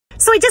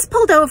So I just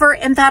pulled over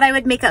and thought I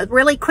would make a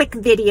really quick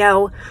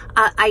video.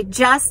 I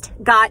just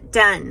got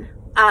done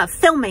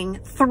filming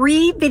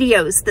 3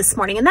 videos this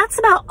morning, and that's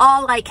about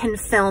all I can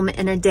film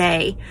in a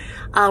day.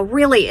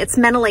 Really, it's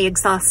mentally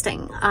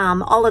exhausting.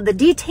 All of the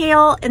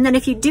detail, and then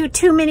if you do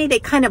too many, they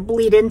kind of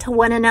bleed into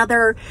one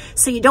another,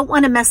 so you don't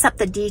want to mess up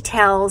the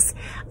details.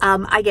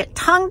 I get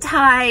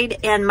tongue-tied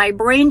and my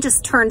brain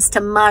just turns to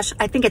mush.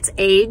 I think it's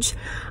age.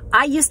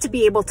 I used to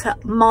be able to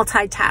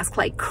multitask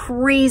like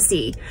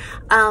crazy.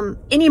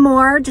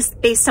 Anymore,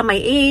 just based on my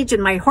age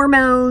and my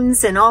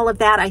hormones and all of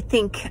that, I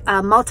think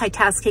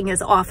multitasking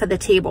is off of the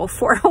table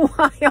for a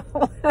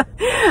while.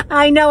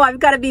 I know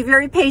I've got to be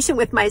very patient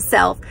with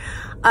myself.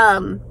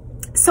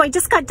 So I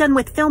just got done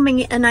with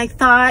filming and I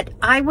thought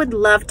I would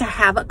love to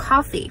have a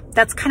coffee.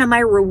 That's kind of my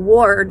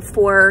reward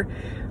for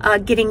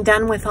getting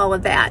done with all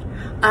of that.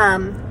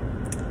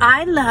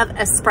 I love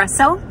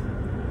espresso,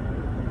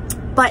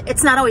 but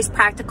it's not always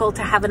practical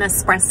to have an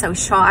espresso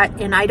shot,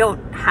 and I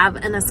don't have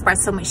an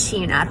espresso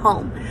machine at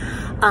home.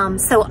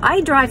 So I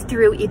drive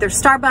through either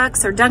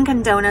Starbucks or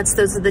Dunkin' Donuts,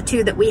 those are the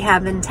 2 that we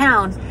have in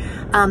town,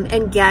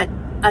 and get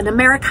an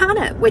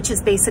Americano, which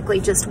is basically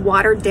just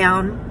watered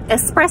down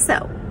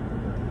espresso.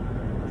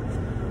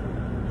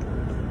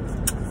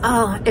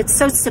 Oh, it's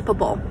so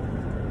sippable.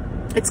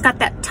 It's got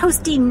that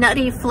toasty,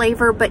 nutty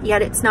flavor, but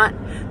yet it's not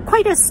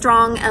quite as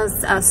strong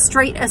as a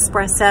straight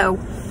espresso.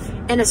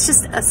 And it's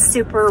just a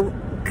super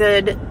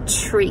good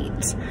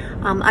treat.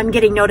 I'm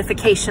getting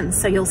notifications,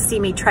 so you'll see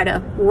me try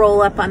to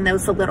roll up on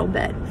those a little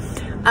bit.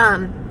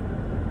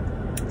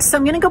 So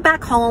I'm going to go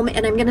back home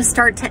and I'm going to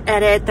start to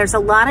edit. There's a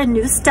lot of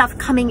new stuff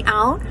coming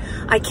out.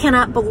 I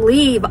cannot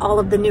believe all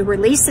of the new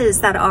releases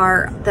that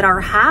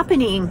are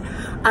happening.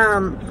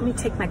 Let me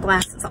take my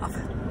glasses off.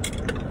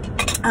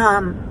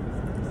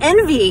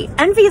 Envy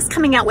is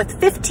coming out with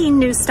 15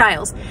 new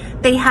styles.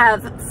 They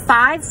have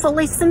 5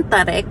 fully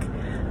synthetic,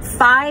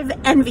 5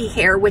 Envy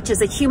hair, which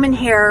is a human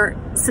hair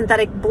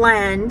synthetic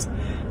blend,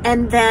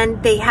 and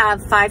then they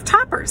have 5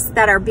 toppers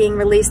that are being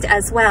released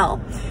as well.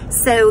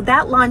 So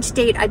that launch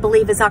date, I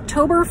believe, is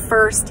October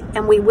 1st,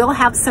 and we will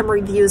have some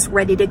reviews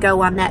ready to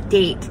go on that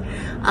date.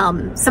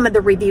 Some of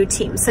the review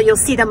teams. So you'll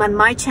see them on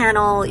my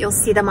channel, you'll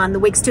see them on the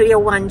Wig Studio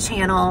One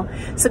channel.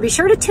 So be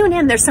sure to tune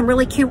in, there's some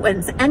really cute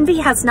ones. Envy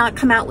has not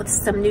come out with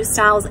some new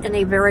styles in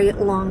a very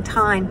long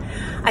time.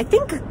 I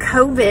think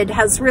COVID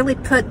has really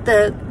put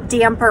the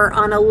damper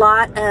on a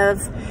lot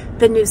of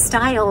the new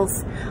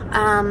styles.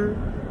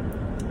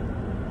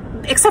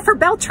 Except for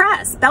Belle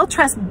Tress. Belle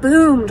Tress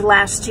boomed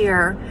last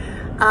year,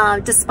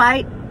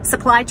 despite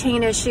supply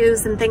chain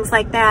issues and things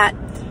like that.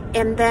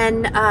 And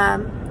then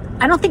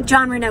I don't think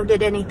John Renault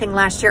did anything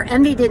last year.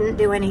 Envy didn't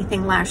do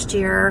anything last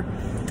year.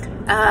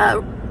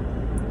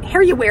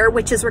 Hair You Wear,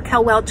 which is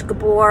Raquel Welch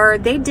Gabor,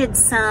 they did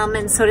some,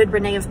 and so did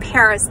Renee of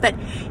Paris, but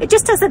it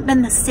just hasn't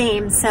been the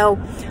same. So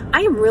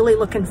I am really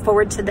looking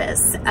forward to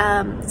this.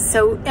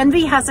 So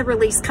Envy has a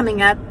release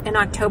coming up in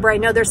October. I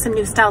know there's some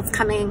new styles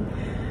coming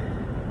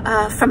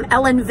from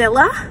Ellen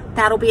Villa.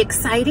 That'll be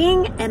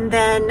exciting. And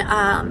then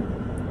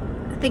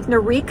I think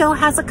Noriko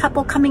has a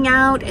couple coming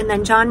out, and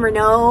then John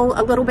Renault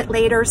a little bit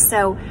later.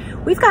 So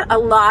we've got a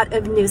lot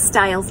of new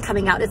styles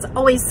coming out. It's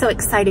always so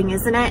exciting,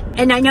 isn't it?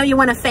 And I know you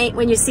want to faint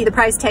when you see the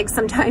price tag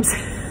sometimes,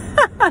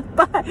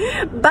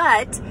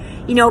 but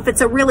you know, if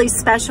it's a really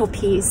special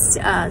piece,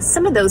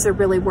 some of those are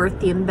really worth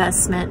the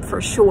investment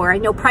for sure. I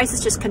know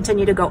prices just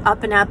continue to go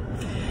up and up.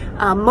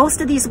 Most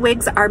of these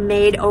wigs are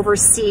made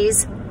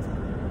overseas,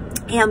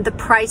 and the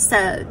price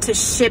to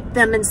ship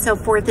them and so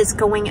forth is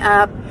going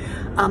up.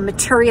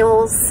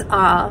 Materials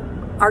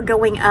are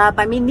going up.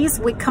 I mean, these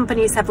wig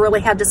companies have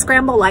really had to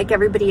scramble like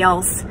everybody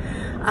else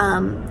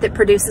that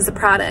produces a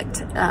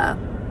product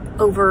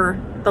over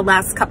the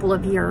last couple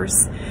of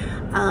years.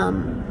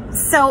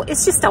 So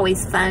it's just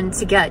always fun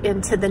to get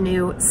into the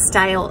new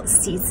style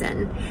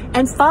season.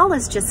 And fall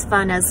is just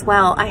fun as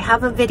well. I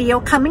have a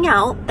video coming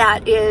out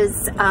that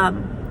is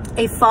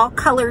a fall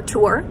color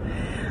tour.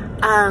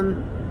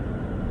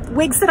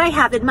 Wigs that I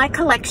have in my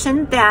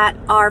collection that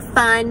are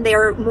fun.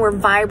 They're more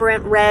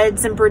vibrant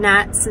reds and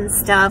brunettes and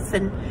stuff,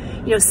 and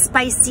you know,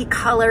 spicy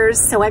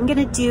colors. So I'm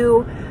gonna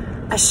do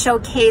a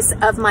showcase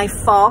of my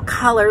fall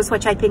colors,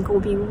 which I think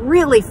will be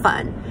really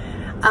fun.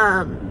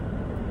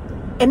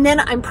 And then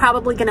I'm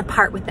probably gonna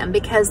part with them,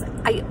 because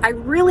I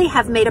really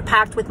have made a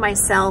pact with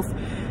myself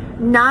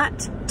not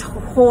to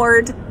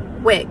hoard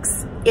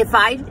wigs. If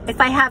I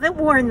haven't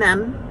worn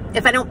them,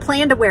 if I don't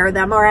plan to wear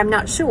them, or I'm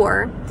not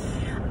sure,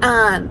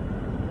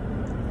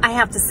 I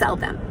have to sell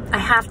them. I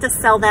have to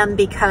sell them,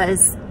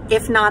 because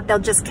if not, they'll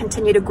just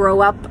continue to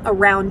grow up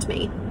around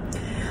me.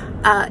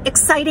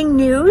 Exciting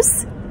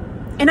news,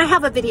 and I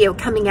have a video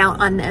coming out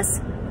on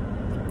this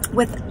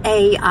with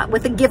a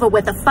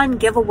fun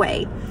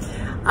giveaway.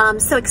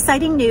 So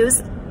exciting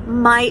news.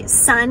 My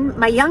son,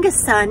 my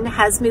youngest son,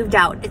 has moved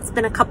out. It's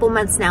been a couple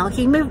months now.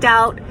 He moved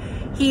out.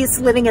 He's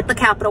living at the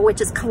capital,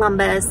 which is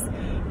Columbus,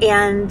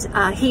 and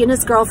he and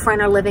his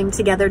girlfriend are living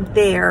together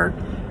there.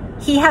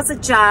 he has a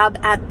job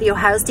at the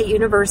Ohio State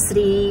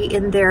University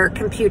in their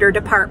computer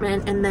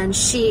department, and then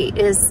she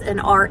is an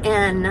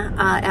RN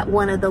at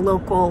one of the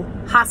local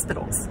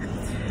hospitals.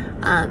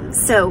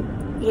 So,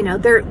 you know,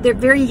 they're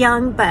very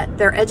young, but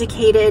they're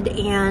educated,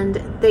 and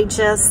they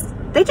just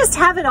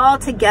have it all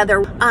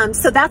together.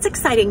 So that's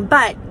exciting.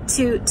 But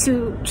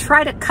to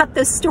try to cut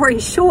this story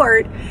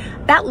short,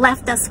 that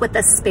left us with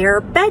a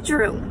spare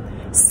bedroom.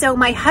 So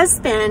my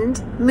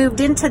husband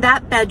moved into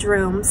that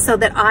bedroom so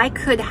that I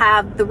could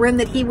have the room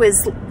that he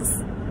was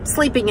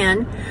sleeping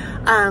in,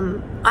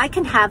 I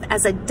can have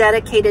as a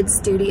dedicated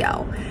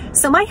studio.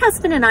 So my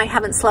husband and I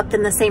haven't slept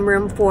in the same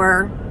room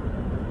for,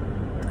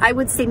 I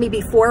would say, maybe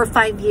 4 or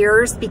 5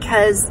 years,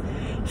 because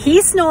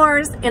he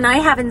snores and I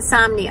have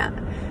insomnia.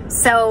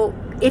 So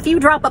if you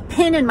drop a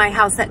pin in my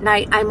house at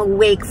night, I'm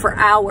awake for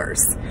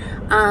hours.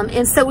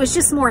 And so it was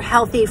just more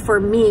healthy for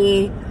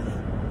me.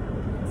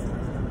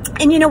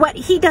 And you know what?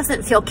 He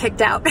doesn't feel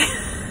kicked out.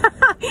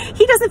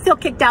 He doesn't feel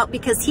kicked out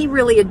because he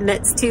really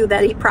admits too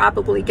that he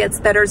probably gets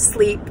better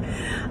sleep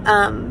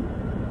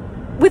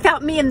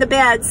without me in the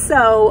bed.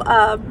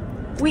 So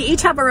we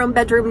each have our own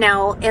bedroom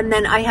now, and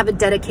then I have a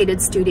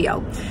dedicated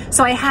studio.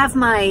 So I have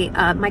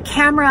my my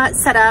camera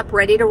set up,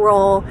 ready to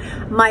roll.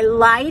 My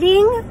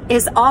lighting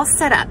is all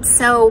set up.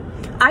 So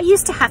I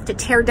used to have to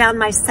tear down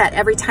my set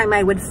every time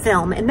I would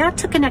film, and that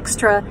took an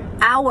extra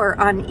hour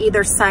on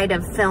either side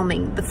of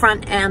filming, the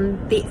front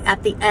and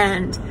at the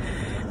end.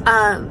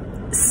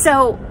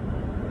 So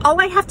all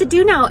I have to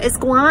do now is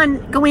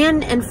go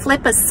in and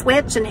flip a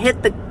switch and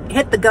hit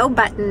the go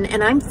button,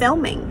 and I'm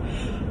filming.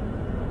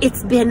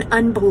 It's been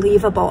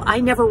unbelievable.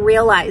 I never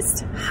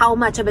realized how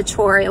much of a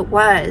chore it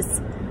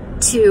was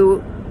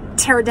to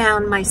tear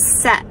down my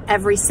set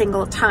every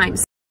single time.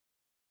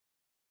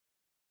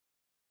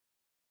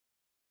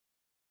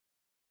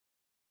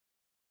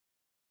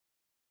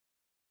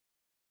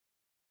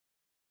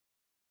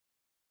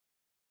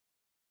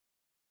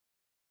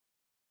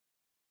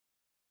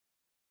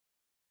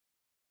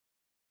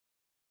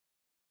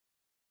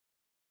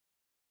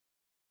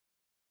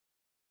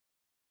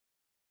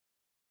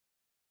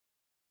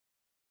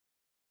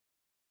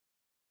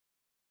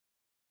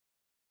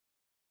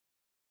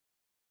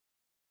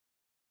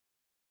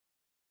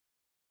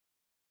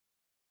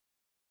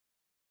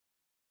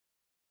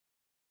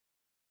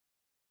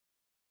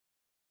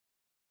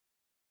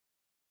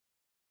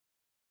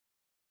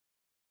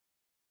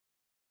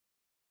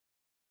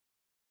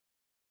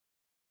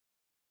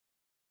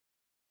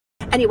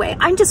 Anyway,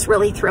 I'm just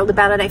really thrilled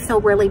about it. I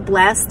feel really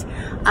blessed.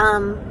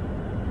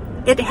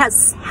 It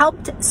has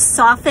helped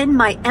soften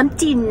my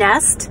empty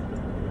nest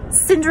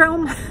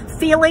syndrome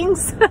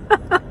feelings.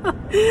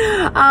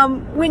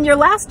 When your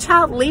last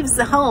child leaves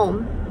the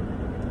home,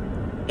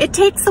 it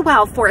takes a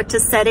while for it to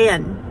set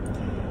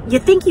in. You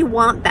think you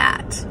want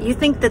that. You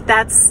think that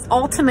that's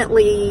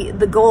ultimately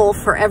the goal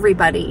for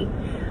everybody.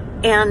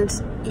 And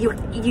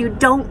you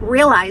don't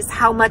realize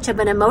how much of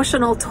an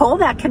emotional toll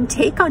that can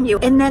take on you.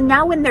 And then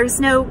now when there's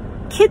no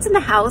kids in the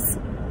house,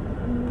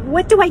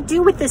 what do I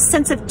do with this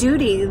sense of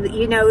duty?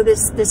 You know,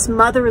 this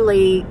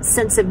motherly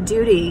sense of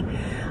duty.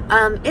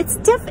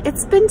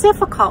 It's been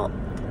difficult,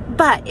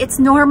 but it's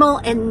normal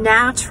and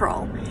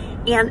natural.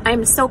 And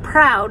I'm so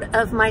proud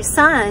of my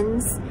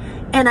sons,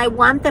 and I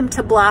want them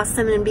to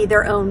blossom and be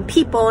their own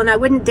people. And I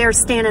wouldn't dare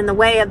stand in the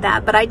way of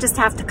that, but I just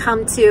have to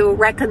come to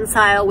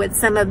reconcile with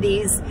some of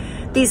these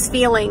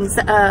feelings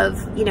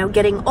of, you know,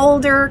 getting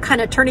older,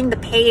 kind of turning the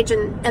page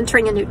and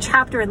entering a new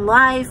chapter in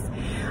life.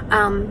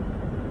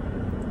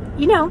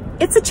 You know,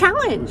 it's a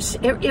challenge.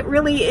 It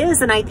really is.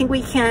 And I think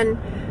we can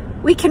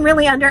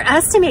really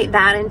underestimate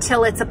that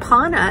until it's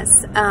upon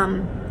us.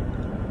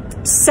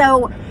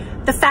 So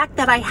the fact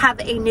that I have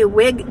a new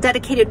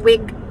dedicated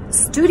wig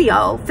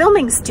studio,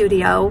 filming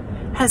studio,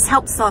 has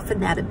helped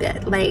soften that a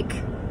bit. Like,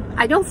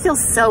 I don't feel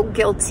so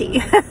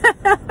guilty.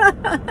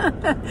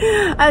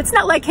 It's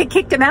not like I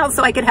kicked him out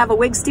so I could have a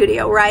wig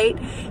studio, right?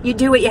 You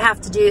do what you have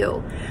to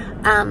do.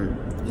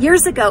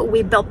 Years ago,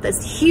 we built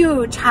this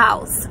huge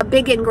house, a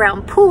big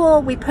in-ground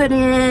pool we put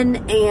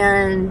in,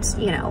 and,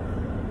 you know,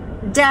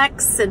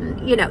 decks,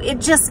 and, you know, it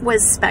just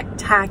was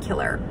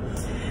spectacular.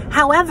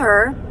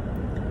 However,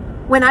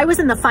 when I was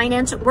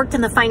worked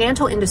in the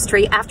financial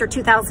industry after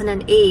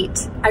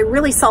 2008, I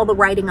really saw the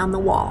writing on the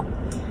wall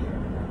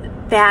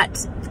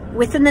that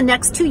within the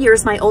next 2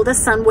 years, my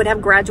oldest son would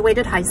have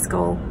graduated high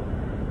school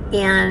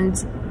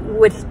and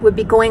would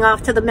be going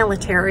off to the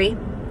military.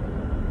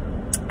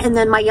 And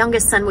then my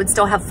youngest son would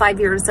still have 5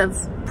 years of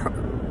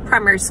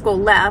primary school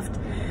left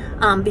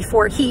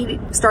before he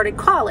started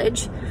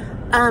college.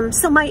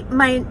 So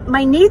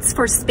my needs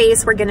for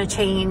space were going to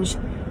change,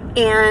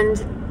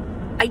 and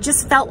I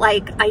just felt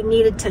like I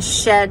needed to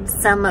shed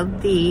some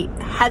of the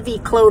heavy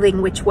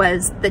clothing, which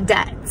was the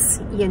debts,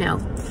 you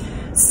know.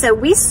 So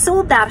we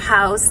sold that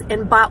house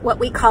and bought what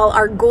we call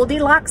our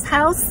Goldilocks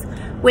house,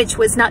 which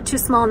was not too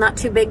small, not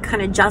too big,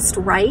 kind of just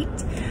right,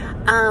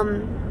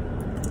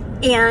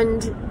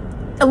 and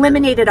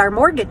eliminated our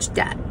mortgage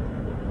debt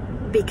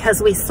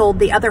because we sold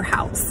the other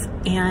house.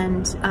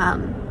 And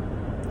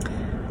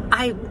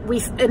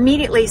we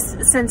immediately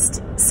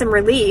sensed some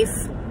relief,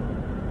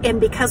 and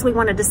because we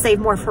wanted to save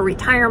more for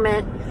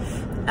retirement,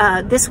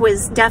 this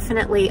was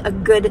definitely a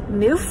good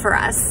move for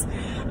us.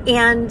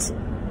 And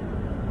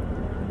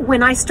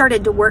when I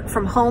started to work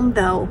from home,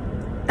 though,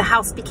 the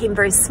house became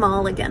very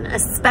small again,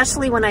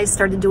 especially when I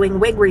started doing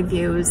wig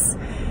reviews.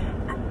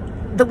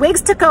 The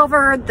wigs took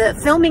over, the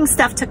filming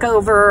stuff took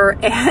over,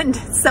 and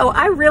so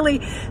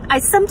I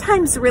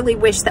sometimes really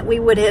wish that we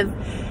would have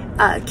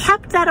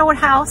kept that old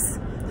house,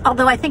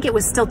 although I think it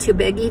was still too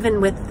big,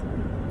 even with,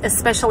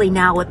 especially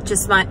now with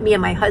just me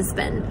and my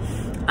husband.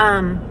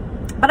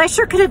 But I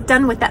sure could have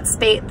done with that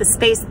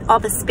space, all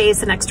the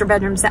space and extra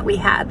bedrooms that we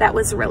had. That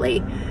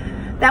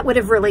would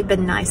have really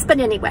been nice. But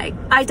anyway,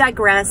 I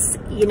digress.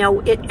 You know,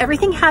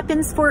 everything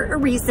happens for a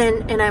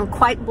reason, and I'm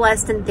quite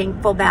blessed and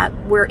thankful that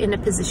we're in a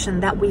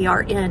position that we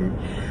are in.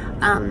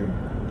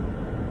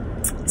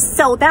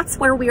 So that's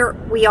where we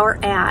are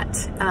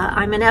at.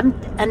 I'm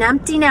an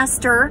empty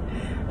nester.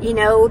 You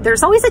know,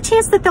 there's always a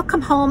chance that they'll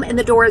come home and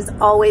the door is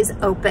always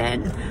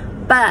open.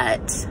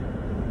 But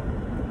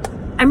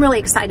I'm really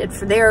excited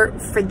for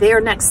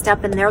their next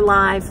step in their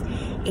life,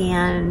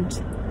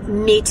 and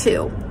me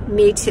too.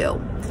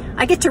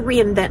 I get to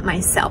reinvent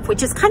myself,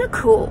 which is kind of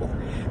cool,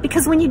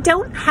 because when you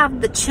don't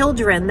have the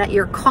children that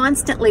you're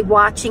constantly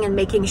watching and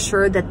making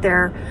sure that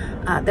they're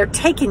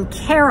taken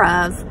care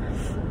of,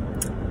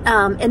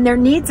 and their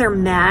needs are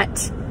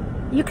met,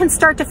 you can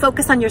start to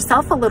focus on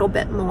yourself a little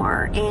bit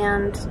more,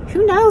 and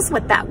who knows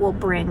what that will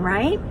bring,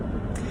 right?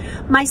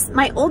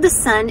 My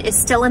oldest son is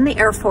still in the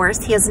Air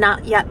Force. He has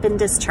not yet been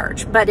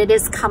discharged, but it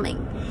is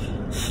coming.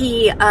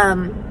 He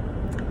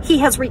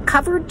has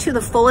recovered to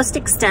the fullest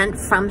extent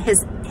from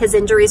his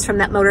injuries from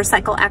that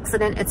motorcycle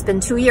accident. It's been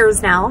 2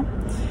 years now,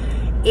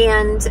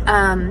 and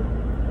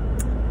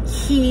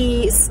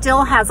he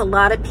still has a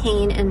lot of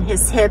pain in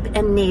his hip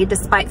and knee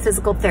despite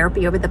physical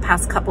therapy over the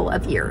past couple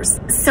of years.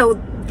 So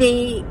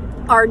they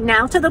are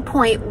now to the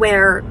point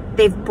where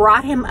they've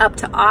brought him up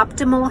to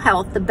optimal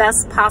health, the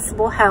best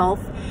possible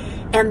health,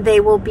 and they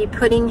will be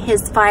putting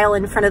his file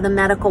in front of the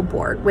medical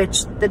board,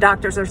 which the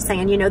doctors are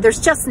saying, you know, there's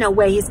just no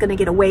way he's going to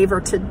get a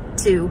waiver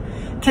to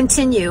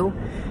continue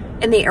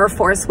in the Air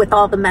Force with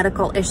all the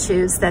medical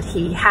issues that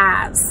he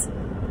has.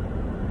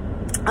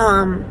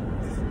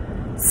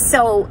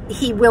 So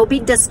he will be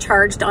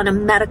discharged on a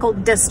medical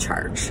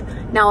discharge.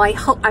 Now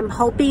I'm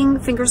hoping,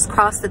 fingers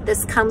crossed, that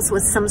this comes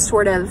with some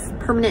sort of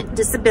permanent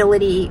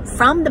disability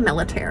from the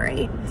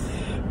military,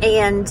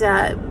 and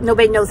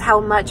nobody knows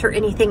how much or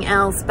anything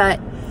else, but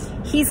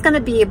he's going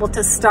to be able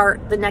to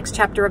start the next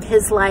chapter of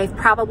his life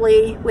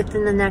probably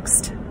within the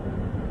next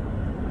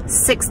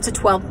 6 to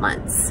 12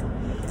 months.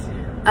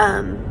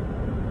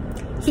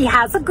 He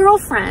has a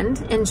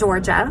girlfriend in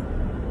Georgia,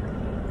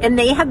 and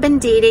they have been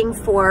dating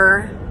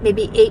for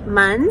maybe 8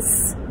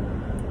 months.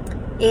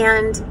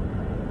 And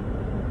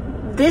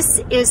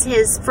this is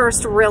his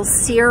first real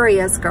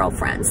serious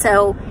girlfriend.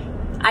 So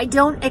I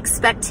don't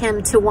expect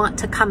him to want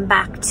to come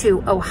back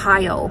to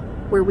Ohio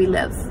where we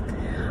live.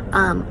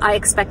 I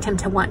expect him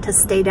to want to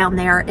stay down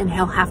there, and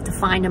he'll have to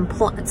find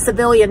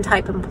civilian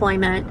type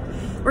employment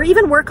or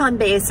even work on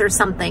base or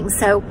something.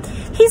 So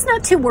he's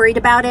not too worried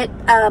about it.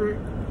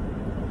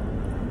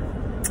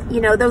 You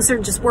know, those are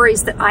just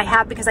worries that I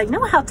have, because I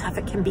know how tough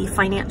it can be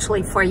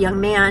financially for a young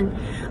man,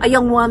 a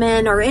young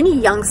woman, or any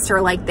youngster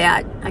like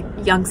that. A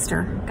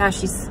youngster,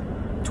 gosh, he's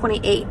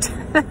 28.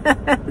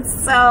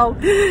 So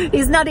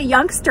he's not a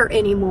youngster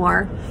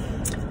anymore.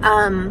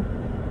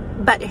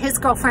 But his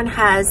girlfriend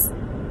has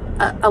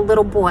a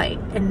little boy,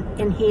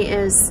 and he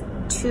is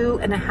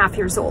 2.5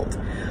 years old.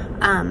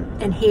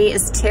 And he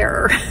is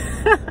terror,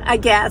 I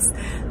guess,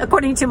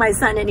 according to my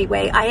son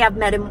anyway. I have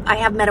met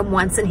him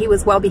once, and he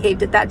was well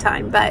behaved at that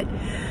time, but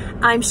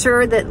I'm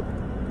sure that,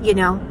 you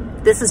know,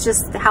 this is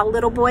just how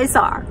little boys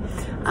are.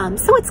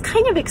 So it's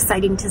kind of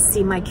exciting to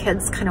see my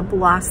kids kind of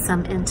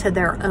blossom into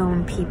their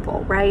own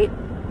people, right?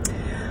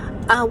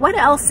 What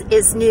else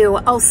is new?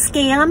 Oh,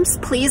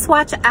 scams. Please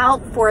watch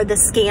out for the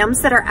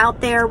scams that are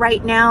out there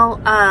right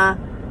now.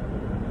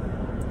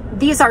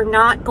 These are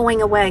not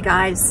going away,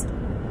 guys.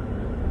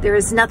 There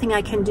is nothing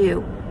I can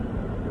do.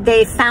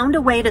 They found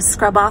a way to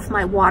scrub off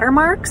my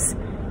watermarks,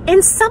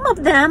 and some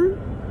of them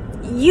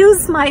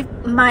use my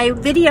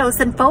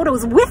videos and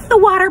photos with the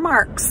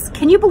watermarks.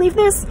 Can you believe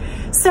this?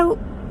 So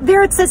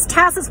there it says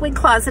TAZS Wig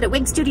Closet at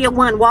Wig Studio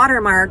 1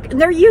 watermark, and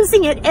they're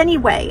using it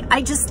anyway.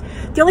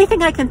 The only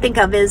thing I can think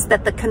of is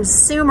that the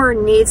consumer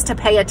needs to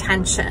pay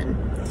attention.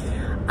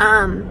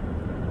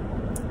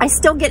 I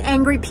still get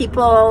angry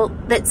people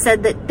that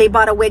said that they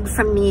bought a wig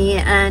from me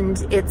and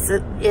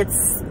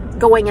it's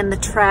going in the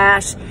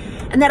trash,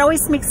 and that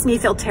always makes me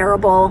feel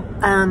terrible,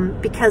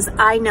 because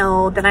I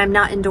know that I'm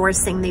not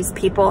endorsing these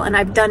people, and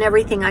I've done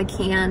everything I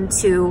can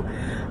to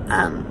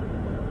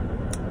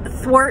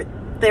thwart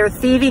their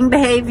thieving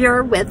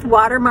behavior with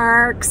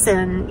watermarks,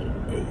 and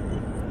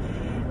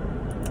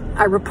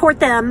I report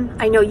them.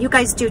 I know you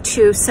guys do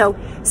too. So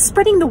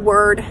spreading the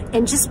word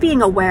and just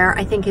being aware,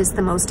 I think, is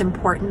the most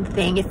important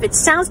thing. If it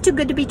sounds too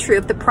good to be true,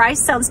 if the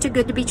price sounds too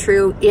good to be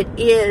true, it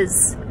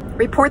is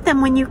report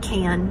them when you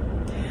can.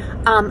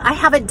 I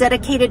have a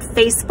dedicated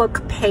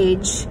Facebook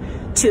page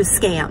to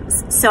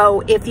scams.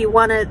 So if you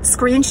want to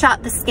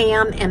screenshot the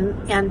scam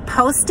and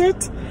post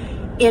it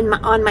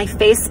on my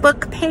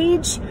Facebook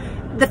page,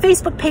 the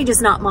Facebook page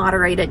is not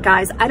moderated,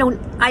 guys.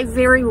 I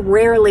very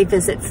rarely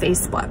visit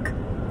Facebook.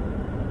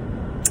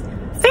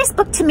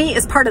 Facebook to me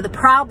is part of the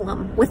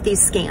problem with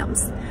these scams.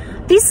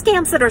 These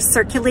scams that are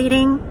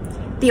circulating,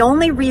 the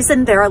only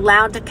reason they're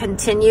allowed to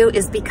continue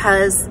is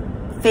because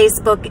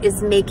Facebook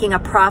is making a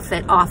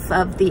profit off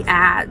of the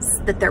ads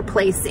that they're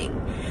placing.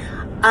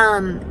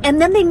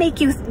 And then they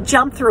make you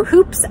jump through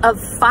hoops of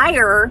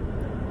fire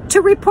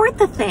to report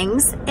the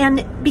things,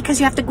 and because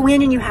you have to go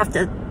in and you have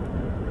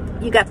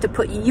to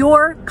put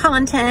your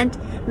content,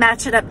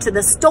 match it up to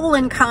the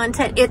stolen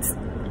content.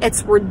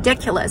 It's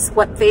ridiculous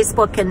what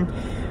Facebook and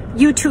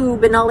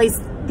YouTube and all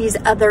these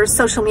other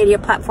social media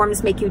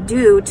platforms make you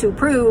do to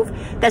prove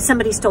that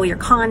somebody stole your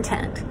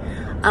content.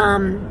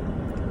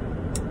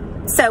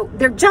 So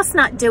they're just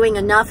not doing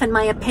enough, in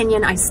my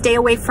opinion. I stay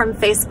away from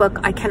Facebook.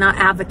 I cannot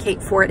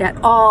advocate for it at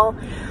all.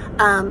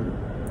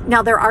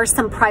 Now, there are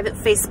some private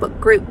Facebook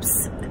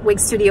groups. Wig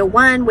Studio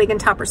One, Wig and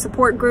Topper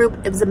Support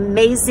Group. It was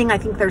amazing. I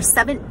think there's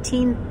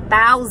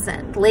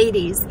 17,000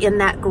 ladies in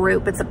that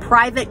group. It's a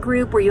private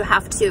group where you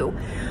have to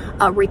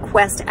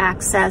request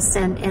access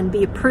and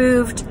be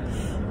approved.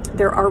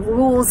 There are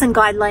rules and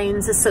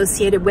guidelines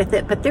associated with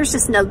it, but there's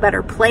just no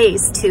better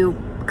place to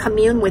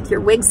commune with your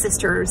wig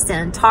sisters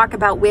and talk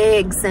about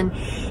wigs. And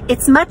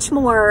it's much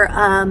more,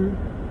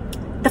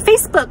 the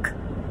Facebook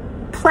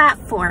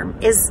platform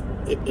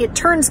it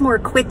turns more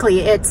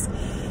quickly. It's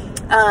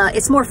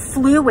more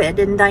fluid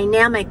and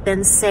dynamic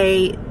than,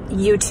 say,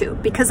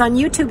 YouTube, because on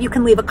YouTube you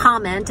can leave a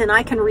comment and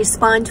I can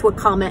respond to a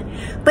comment,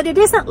 but it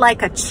isn't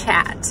like a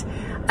chat.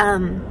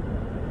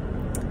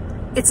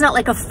 It's not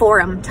like a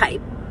forum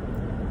type.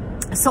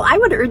 So I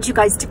would urge you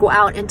guys to go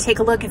out and take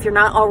a look if you're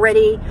not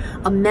already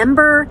a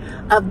member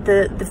of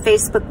the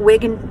Facebook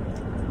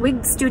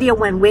Wig Studio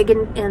One, Wig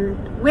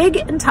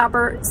and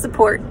Topper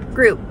Support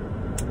Group.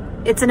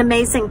 It's an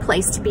amazing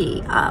place to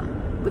be.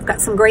 We've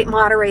got some great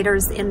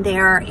moderators in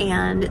there,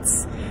 and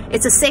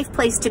it's a safe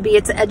place to be.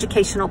 It's an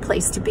educational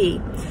place to be.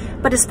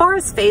 But as far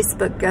as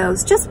Facebook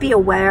goes, just be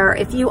aware,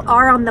 if you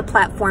are on the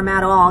platform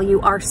at all,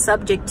 you are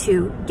subject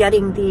to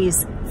getting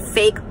these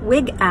fake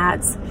wig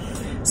ads.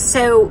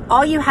 So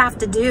all you have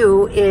to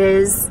do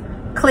is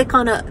click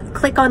on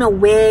a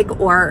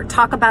wig or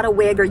talk about a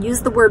wig or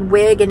use the word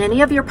wig in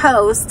any of your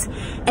posts,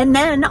 and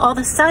then all of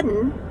a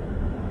sudden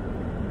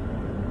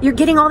you're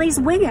getting all these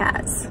wig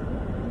ads.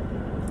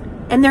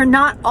 And they're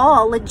not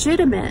all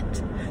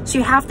legitimate. So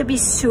you have to be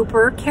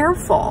super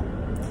careful.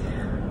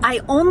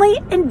 I only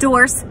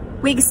endorse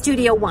Wig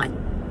Studio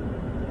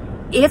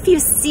One. If you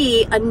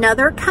see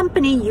another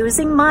company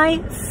using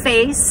my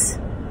face,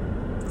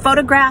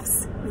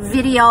 photographs,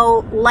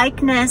 video,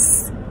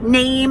 likeness,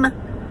 name,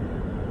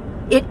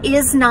 it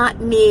is not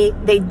me.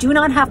 They do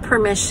not have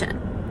permission.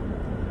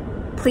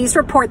 Please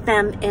report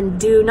them, and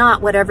do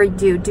not, whatever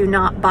you do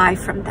not buy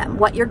from them.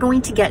 What you're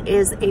going to get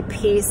is a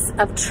piece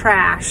of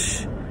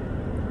trash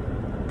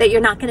that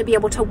you're not going to be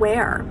able to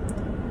wear.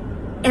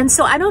 And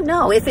so I don't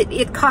know if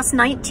it costs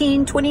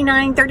 $19,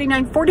 $29,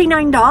 $39,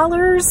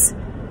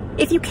 $49.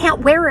 If you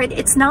can't wear it,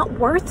 it's not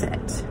worth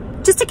it.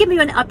 Just to give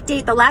you an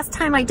update, the last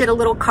time I did a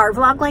little car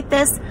vlog like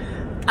this,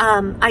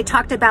 I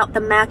talked about the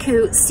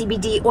Maku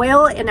CBD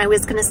oil, and I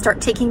was going to start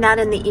taking that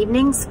in the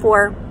evenings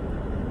for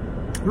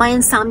my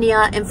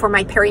insomnia and for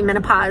my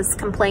perimenopause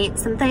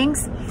complaints and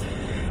things.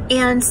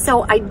 And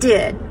so I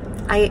did.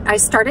 I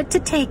started to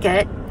take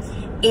it,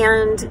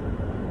 and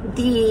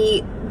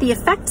the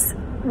effects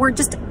were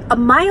just a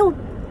mild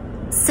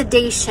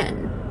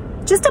sedation,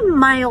 just a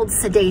mild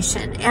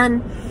sedation.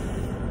 And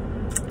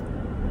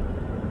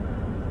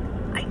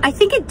I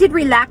think it did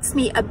relax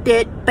me a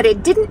bit, but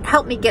it didn't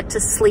help me get to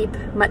sleep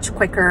much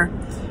quicker,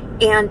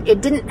 and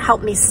it didn't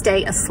help me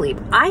stay asleep.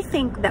 I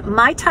think that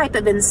my type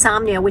of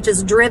insomnia, which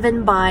is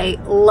driven by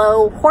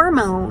low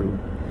hormone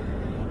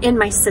in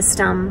my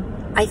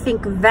system, I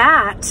think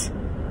that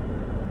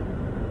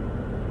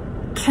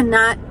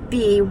cannot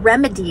be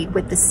remedied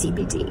with the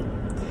CBD.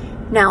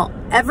 Now,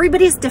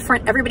 everybody's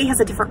different. Everybody has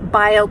a different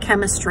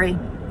biochemistry.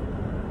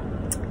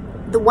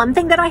 The one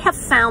thing that I have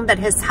found that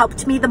has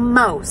helped me the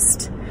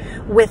most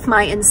with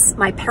my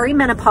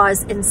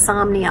perimenopause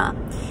insomnia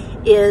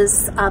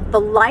is the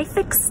Life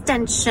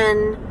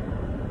Extension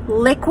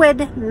liquid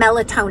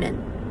melatonin.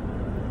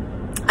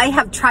 I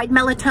have tried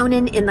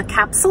melatonin in the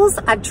capsules.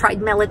 I've tried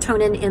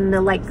melatonin in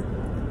the like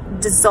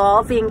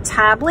dissolving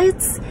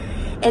tablets,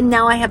 and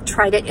now I have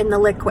tried it in the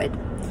liquid.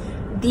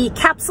 The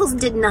capsules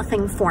did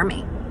nothing for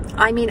me.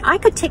 I mean, I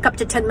could take up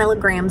to 10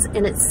 milligrams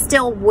and it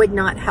still would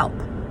not help.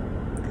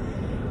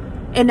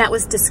 And that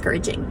was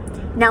discouraging.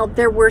 Now,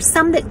 there were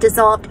some that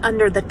dissolved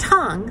under the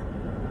tongue,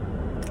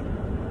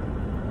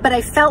 but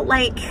I felt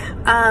like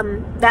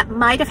that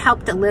might have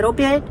helped a little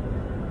bit.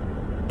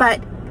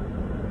 But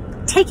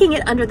taking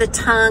it under the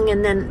tongue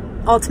and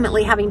then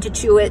ultimately having to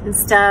chew it and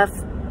stuff,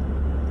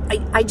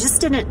 I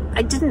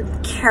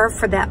didn't care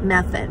for that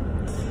method.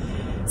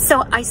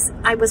 So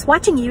I was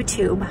watching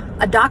YouTube.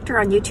 A doctor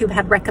on YouTube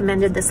had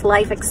recommended this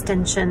life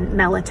extension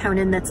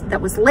melatonin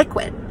that was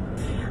liquid.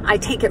 I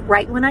take it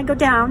right when I go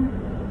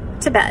down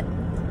to bed.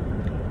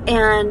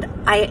 And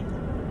I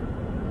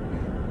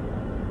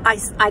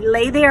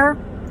lay there,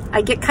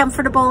 I get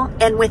comfortable,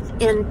 and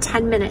within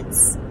 10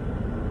 minutes,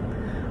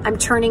 I'm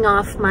turning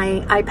off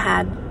my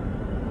iPad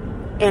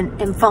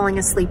and falling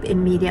asleep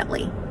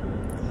immediately.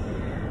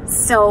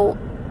 So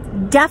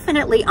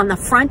definitely on the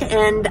front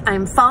end,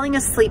 I'm falling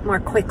asleep more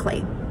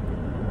quickly.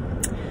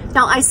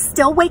 Now, I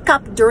still wake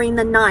up during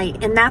the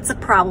night, and that's a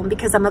problem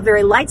because I'm a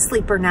very light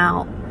sleeper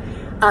now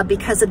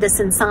because of this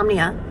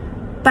insomnia.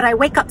 But I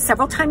wake up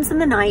several times in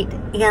the night,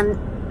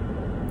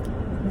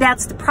 and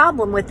that's the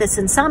problem with this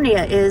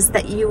insomnia, is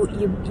that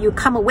you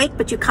come awake,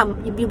 but you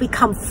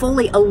become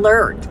fully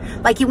alert.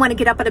 Like you want to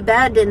get up out of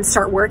bed and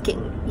start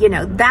working, you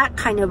know, that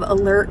kind of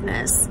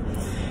alertness.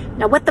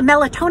 Now, what the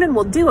melatonin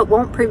will do, it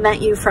won't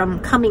prevent you from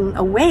coming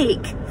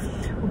awake,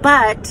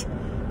 but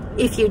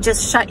if you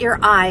just shut your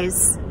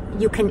eyes,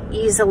 you can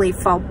easily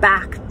fall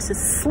back to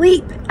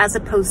sleep, as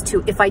opposed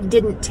to if I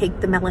didn't take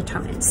the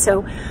melatonin.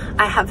 So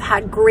I have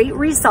had great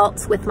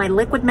results with my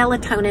liquid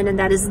melatonin, and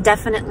that is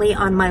definitely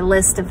on my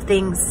list of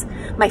things,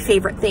 my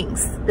favorite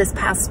things this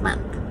past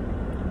month.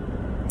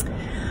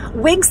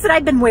 Wigs that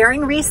I've been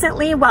wearing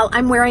recently, well,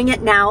 I'm wearing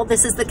it now.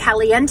 This is the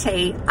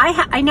Caliente.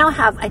 I now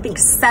have, I think,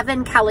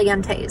 7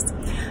 Calientes.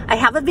 I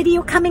have a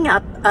video coming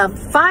up of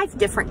 5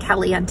 different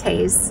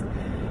Calientes.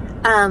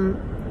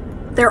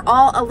 They're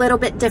all a little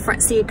bit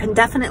different, so you can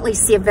definitely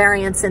see a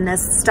variance in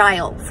this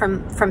style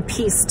from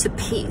piece to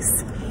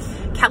piece.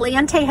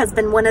 Caliente has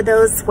been one of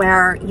those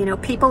where, you know,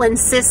 people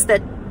insist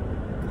that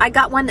I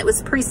got one that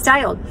was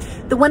pre-styled.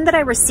 The one that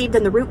I received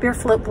in the root beer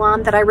float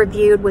blonde that I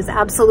reviewed was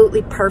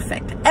absolutely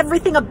perfect.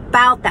 Everything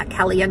about that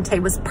Caliente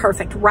was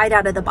perfect right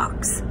out of the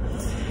box.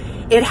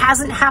 It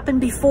hasn't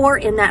happened before,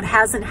 and that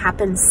hasn't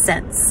happened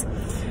since.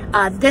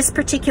 This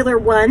particular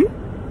one,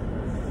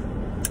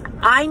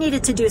 I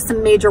needed to do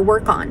some major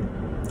work on.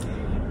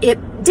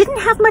 It didn't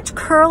have much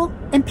curl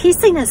and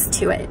pieciness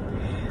to it.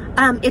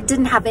 It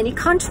didn't have any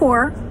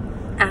contour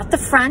at the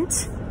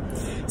front.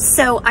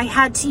 So I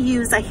had to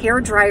use a hair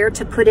dryer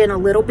to put in a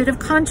little bit of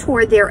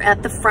contour there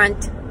at the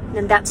front,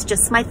 and that's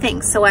just my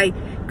thing. So I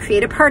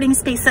create a parting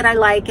space that I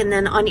like, and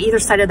then on either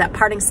side of that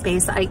parting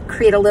space, I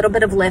create a little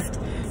bit of lift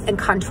and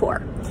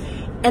contour.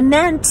 And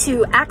then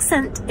to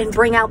accent and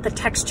bring out the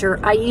texture,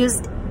 I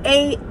used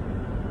a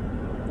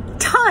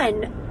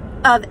ton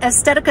of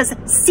Aesthetica's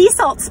sea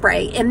salt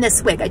spray in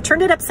this wig. I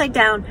turned it upside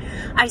down,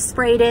 I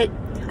sprayed it,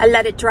 I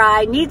let it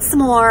dry, need some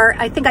more.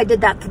 I think I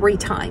did that 3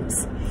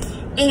 times.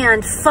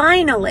 And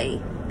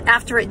finally,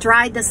 after it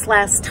dried this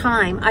last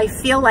time, I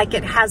feel like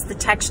it has the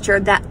texture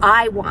that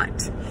I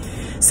want.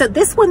 So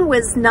this one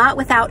was not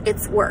without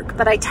its work,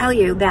 but I tell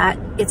you that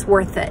it's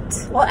worth it.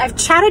 Well, I've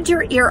chatted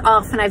your ear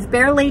off, and I've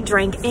barely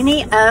drank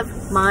any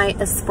of my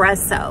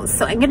espresso.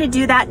 So I'm gonna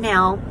do that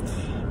now.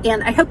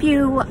 And I hope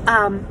you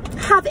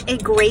have a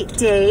great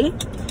day,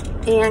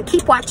 and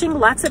keep watching.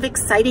 Lots of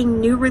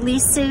exciting new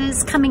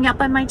releases coming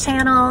up on my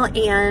channel,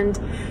 and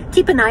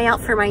keep an eye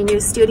out for my new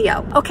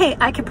studio. Okay,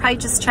 I could probably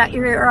just chat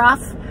your ear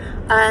off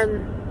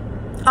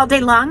all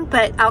day long,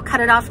 but I'll cut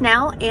it off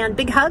now, and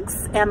big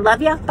hugs and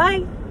love ya.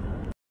 Bye.